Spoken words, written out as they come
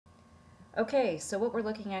Okay, so what we're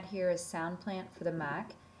looking at here is SoundPlant for the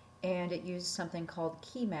Mac, and it uses something called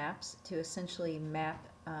key maps to essentially map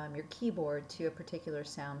your keyboard to a particular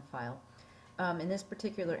sound file. In this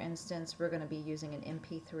particular instance, we're going to be using an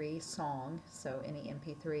MP3 song, so any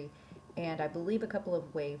MP3, and I believe a couple of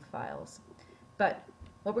WAV files. But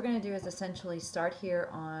what we're going to do is essentially start here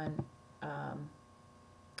on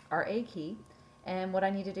our A key, and what I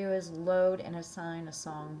need to do is load and assign a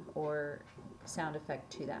song or sound effect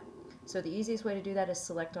to that. So the easiest way to do that is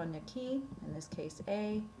select on your key, in this case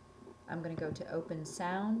A. I'm going to go to Open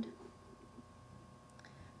Sound.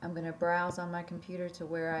 I'm going to browse on my computer to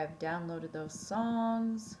where I've downloaded those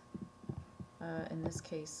songs, in this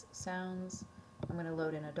case sounds. I'm going to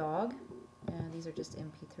load in a dog, and these are just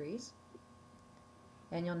MP3s.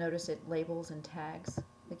 And you'll notice it labels and tags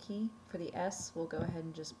the key. For the S, we'll go ahead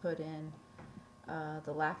and just put in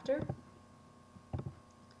the laughter.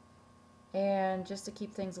 And just to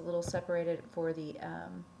keep things a little separated for the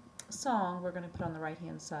song, we're going to put on the right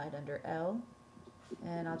hand side under L.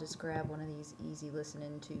 And I'll just grab one of these easy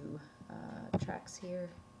listening to tracks here.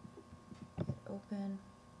 Hit open.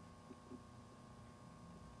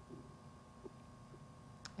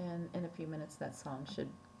 And in a few minutes that song should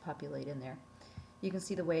populate in there. You can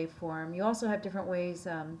see the waveform. You also have different ways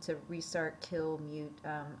to restart, kill, mute.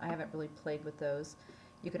 I haven't really played with those.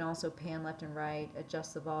 You can also pan left and right,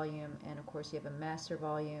 adjust the volume, and of course you have a master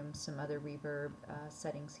volume, some other reverb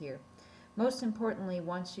settings here. Most importantly,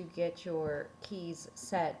 once you get your keys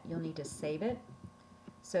set, you'll need to save it.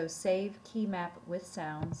 So save key map with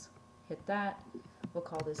sounds, hit that. We'll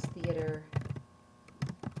call this Theater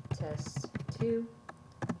Test 2.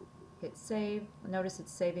 Hit save. Notice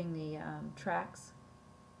it's saving the tracks,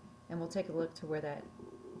 and we'll take a look to where that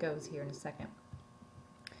goes here in a second.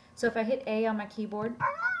 So if I hit A on my keyboard,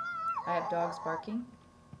 I have dogs barking.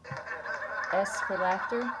 S for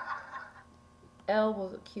laughter. L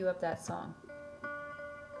will cue up that song.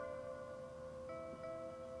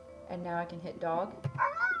 And now I can hit dog.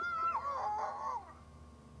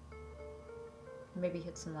 Maybe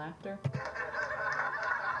hit some laughter.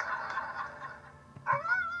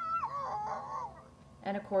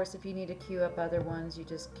 And of course, if you need to queue up other ones, you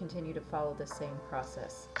just continue to follow the same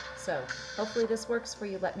process. So hopefully this works for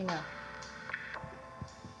you. Let me know.